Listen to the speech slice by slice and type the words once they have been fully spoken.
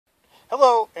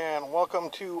Hello and welcome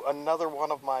to another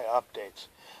one of my updates.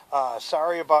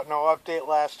 Sorry about no update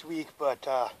last week, but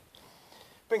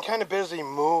been kind of busy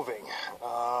moving.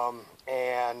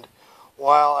 And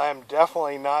while I'm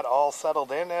definitely not all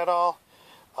settled in at all,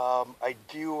 I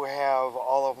do have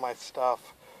all of my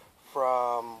stuff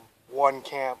from one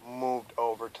camp moved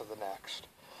over to the next.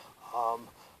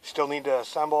 Still need to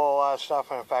assemble a lot of stuff,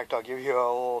 and in fact I'll give you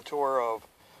a little tour of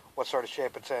what sort of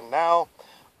shape it's in now.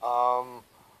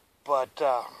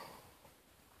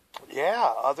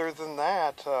 Yeah, other than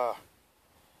that,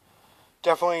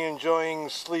 definitely enjoying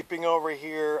sleeping over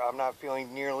here. I'm not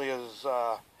feeling nearly as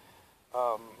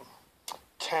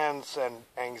tense and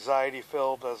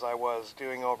anxiety-filled as I was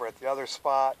doing over at the other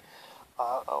spot.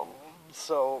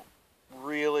 So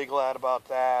really glad about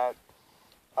that.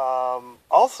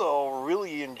 Also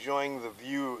really enjoying the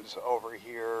views over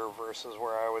here versus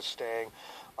where I was staying.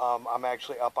 I'm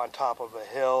actually up on top of a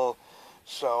hill,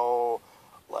 so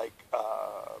like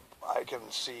I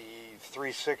can see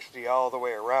 360 all the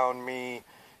way around me.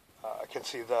 I can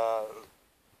see the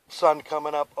sun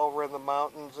coming up over in the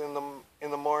mountains in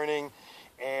the morning,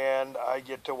 and I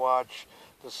get to watch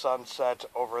the sunset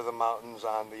over the mountains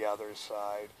on the other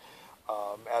side,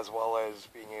 as well as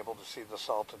being able to see the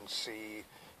Salton Sea.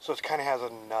 So it kind of has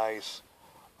a nice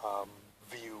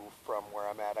view from where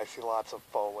I'm at. I see lots of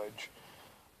foliage,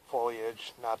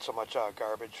 not so much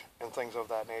garbage and things of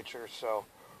that nature. So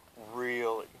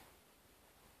really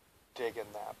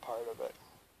digging that part of it.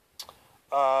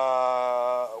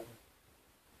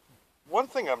 One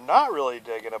thing I'm not really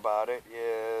digging about it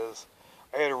is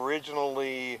I had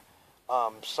originally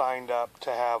signed up to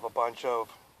have a bunch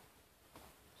of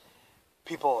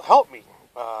people help me.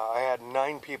 I had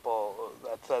 9 people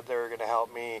that said they were going to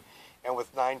help me, and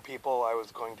with 9 people I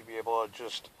was going to be able to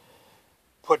just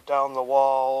put down the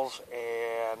walls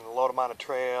and load them on a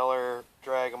trailer,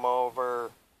 drag them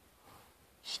over,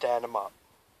 stand them up.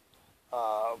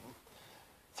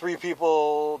 3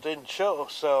 people didn't show,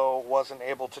 so wasn't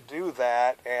able to do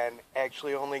that, and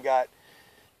actually only got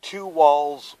 2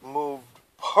 walls moved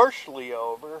partially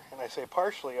over. And I say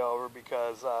partially over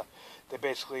because they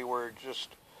basically were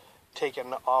just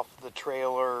taken off the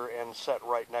trailer and set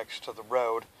right next to the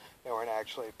road. They weren't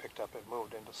actually picked up and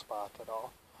moved into spot at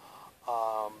all.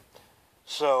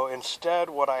 So instead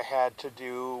what I had to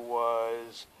do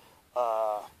was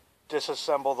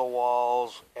disassemble the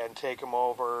walls and take them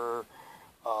over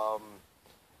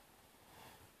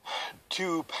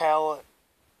 2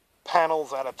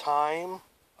 panels at a time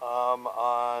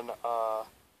on a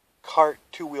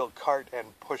 2-wheel cart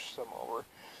and push them over.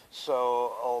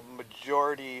 So a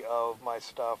majority of my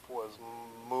stuff was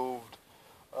moved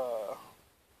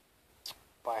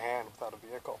by hand without a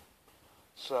vehicle.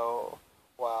 So,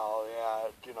 well, yeah,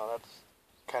 that's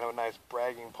kind of a nice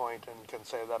bragging point, and can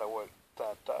say that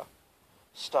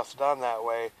stuff's done that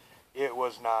way. It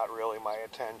was not really my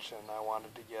intention. I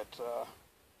wanted to get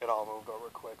it all moved over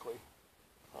quickly.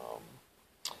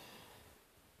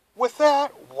 With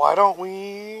that, why don't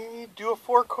we do a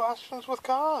 4 questions with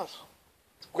Kaz?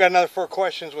 We got another 4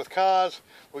 questions with Kaz.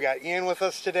 We got Ian with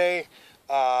us today.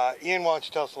 Ian, why don't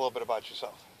you tell us a little bit about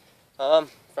yourself?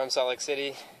 From Salt Lake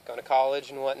City, going to college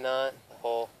and whatnot, the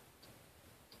whole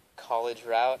college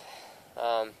route.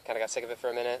 Kind of got sick of it for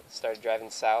a minute, started driving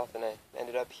south, and I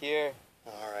ended up here.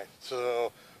 All right.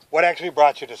 So what actually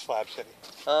brought you to Slab City?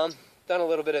 Done a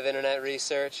little bit of internet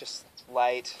research, just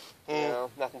light,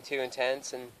 nothing too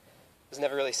intense, and was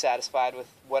never really satisfied with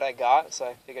what I got, so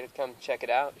I figured I'd come check it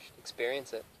out, just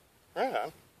experience it. Right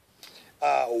on.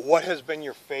 What has been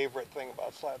your favorite thing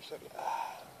about Slab City?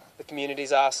 The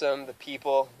community's awesome, the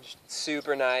people, just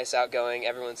super nice, outgoing,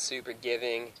 everyone's super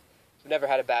giving. I've never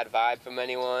had a bad vibe from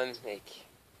anyone. I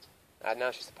don't know,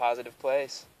 it's just a positive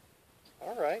place.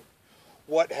 All right.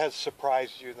 What has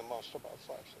surprised you the most about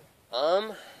Slab City?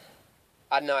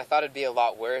 I don't know, I thought it'd be a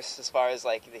lot worse as far as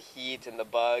like the heat and the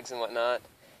bugs and whatnot.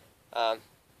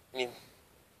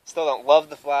 Still don't love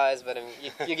the flies, but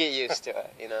you get used to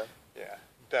it, Yeah,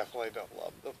 definitely don't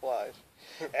love the flies.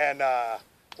 And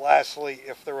lastly,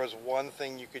 if there was one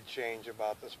thing you could change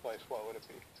about this place, what would it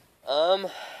be?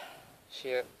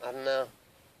 Shoot, I don't know.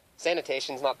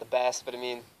 Sanitation's not the best, but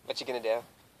what you gonna do?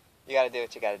 You gotta do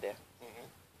what you gotta do. Mm-hmm.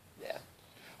 Yeah.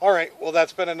 All right, well,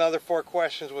 that's been another 4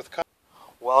 questions with Kaz.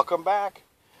 Welcome back.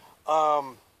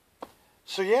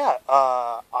 So yeah,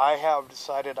 I have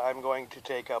decided I'm going to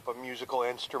take up a musical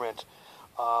instrument.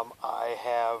 I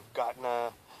have gotten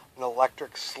an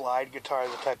electric slide guitar,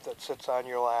 the type that sits on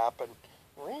your lap, and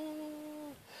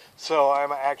so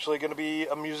I'm actually going to be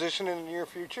a musician in the near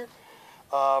future.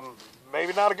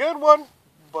 Maybe not a good one,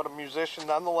 but a musician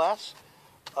nonetheless.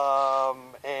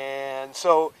 And And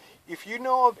so if you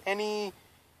know of any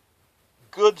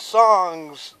good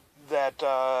songs that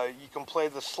you can play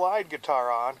the slide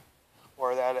guitar on,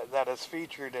 or that is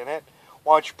featured in it,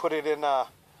 why don't you put it in the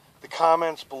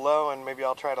comments below, and maybe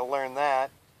I'll try to learn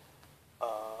that.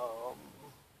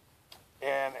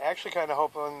 And actually kind of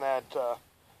hoping that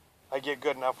I get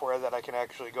good enough where that I can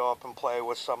actually go up and play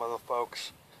with some of the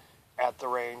folks at the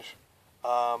range.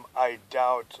 I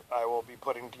doubt I will be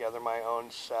putting together my own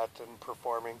set and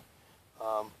performing.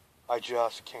 I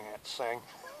just can't sing.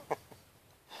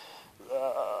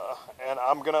 And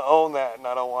I'm going to own that, and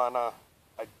I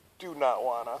do not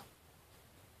want to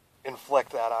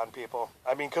inflict that on people.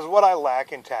 I mean, because what I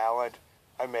lack in talent,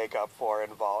 I make up for in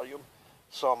volume.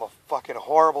 So I'm a fucking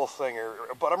horrible singer,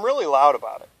 but I'm really loud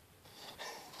about it.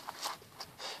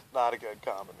 Not a good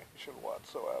combination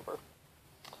whatsoever.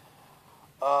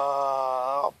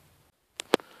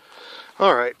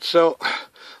 Alright, so,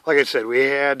 like I said, we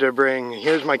had to bring,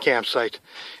 here's my campsite,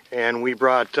 and we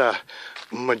brought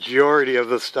majority of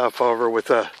the stuff over with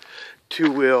a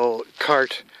two-wheel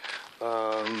cart,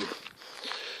 and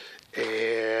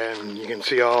you can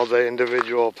see all the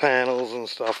individual panels and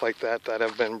stuff like that that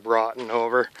have been brought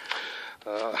over.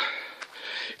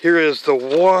 Here is the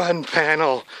one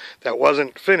panel that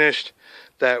wasn't finished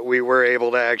that we were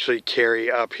able to actually carry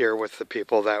up here with the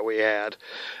people that we had.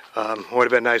 Would have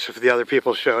been nice if the other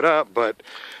people showed up, but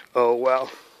oh well.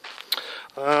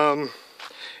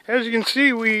 As you can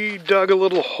see, we dug a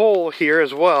little hole here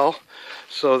as well,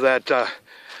 so that the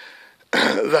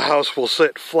house will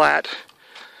sit flat,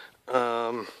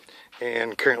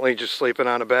 and currently just sleeping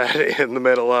on a bed in the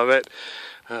middle of it.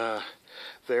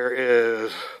 There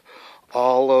is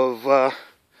all of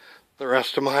the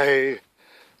rest of my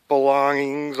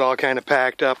belongings all kind of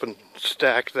packed up and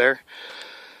stacked there,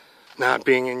 not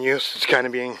being in use. It's kind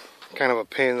of being kind of a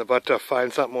pain in the butt to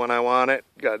find something when I want it.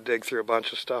 Got to dig through a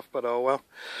bunch of stuff, but oh well.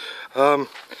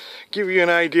 Give you an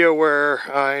idea where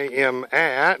I am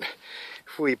at.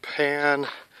 If we pan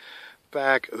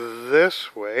back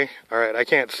this way, all right, I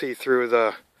can't see through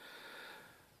the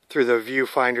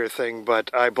viewfinder thing,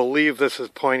 but I believe this is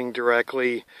pointing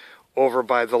directly over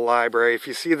by the library. If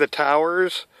you see the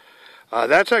towers,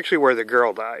 that's actually where the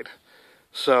girl died.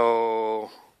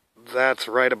 So that's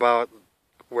right about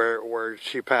where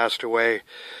she passed away.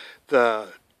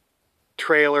 The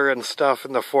trailer and stuff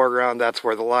in the foreground, that's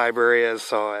where the library is.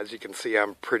 So as you can see,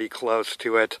 I'm pretty close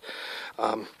to it.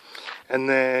 And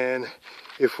then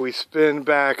if we spin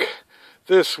back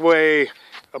this way,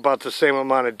 about the same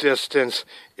amount of distance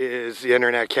is the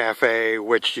internet cafe,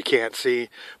 which you can't see,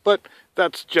 but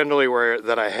that's generally where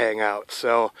that I hang out.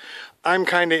 So I'm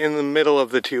kind of in the middle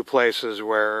of the two places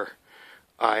where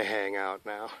I hang out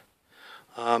now.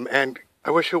 And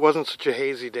I wish it wasn't such a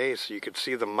hazy day so you could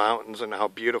see the mountains and how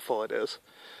beautiful it is.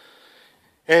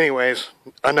 Anyways,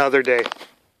 another day.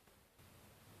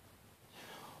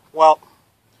 Well,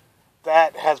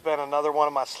 that has been another one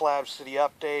of my Slab City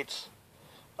updates.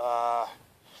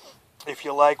 If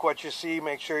you like what you see,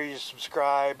 make sure you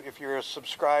subscribe. If you're a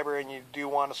subscriber and you do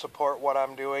want to support what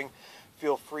I'm doing,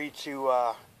 feel free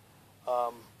to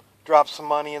drop some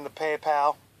money in the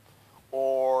PayPal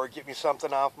or get me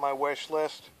something off my wish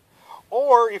list.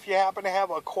 Or if you happen to have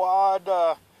a quad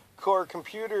core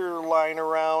computer lying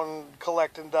around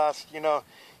collecting dust, you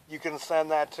can send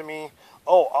that to me.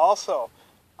 Oh, also,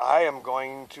 I am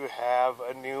going to have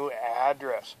a new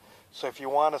address. So if you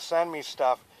want to send me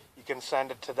stuff, you can send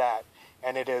it to that.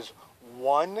 And it is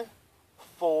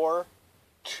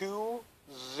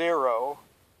 1420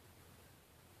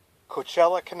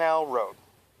 Coachella Canal Rd.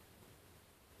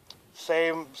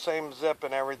 Same zip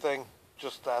and everything,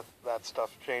 just that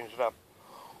stuff changed up.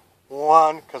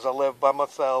 1, because I live by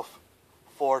myself.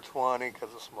 420, because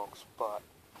I smoke pot.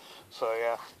 So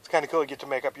yeah, it's kind of cool. You get to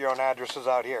make up your own addresses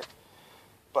out here.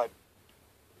 But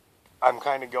I'm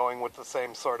kind of going with the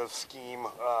same sort of scheme.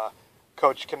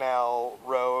 Coach Canal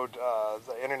Road,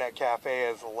 the internet cafe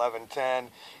is 1110,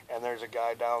 and there's a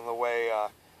guy down the way,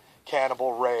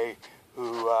 Cannibal Ray,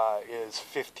 who is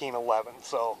 1511.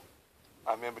 So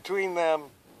I'm in between them.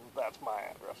 That's my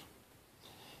address.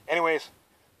 Anyways,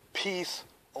 peace,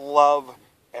 love,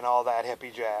 and all that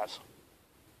hippie jazz.